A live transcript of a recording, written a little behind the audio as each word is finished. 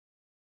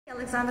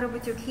Alexandra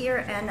Botyuk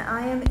here, and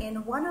I am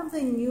in one of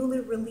the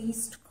newly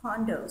released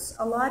condos.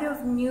 A lot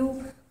of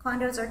new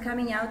condos are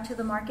coming out to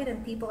the market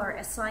and people are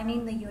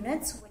assigning the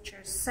units, which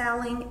are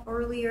selling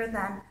earlier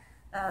than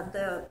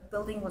the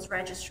building was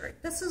registered.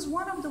 This is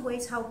one of the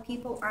ways how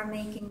people are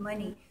making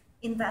money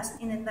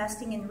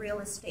investing in real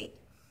estate.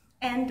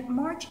 And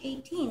March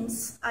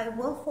 18th, I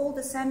will hold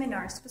a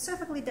seminar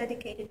specifically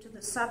dedicated to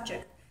the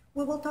subject.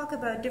 We will talk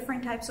about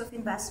different types of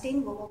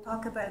investing. We will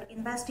talk about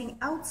investing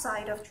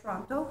outside of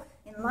Toronto,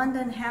 in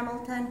London,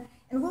 Hamilton,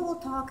 and we will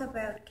talk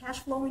about cash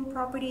flowing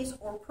properties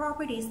or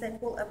properties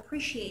that will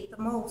appreciate the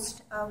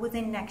most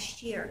within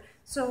next year.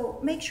 So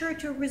make sure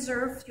to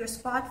reserve your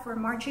spot for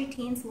March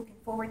 18th. Looking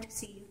forward to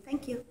see you.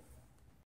 Thank you.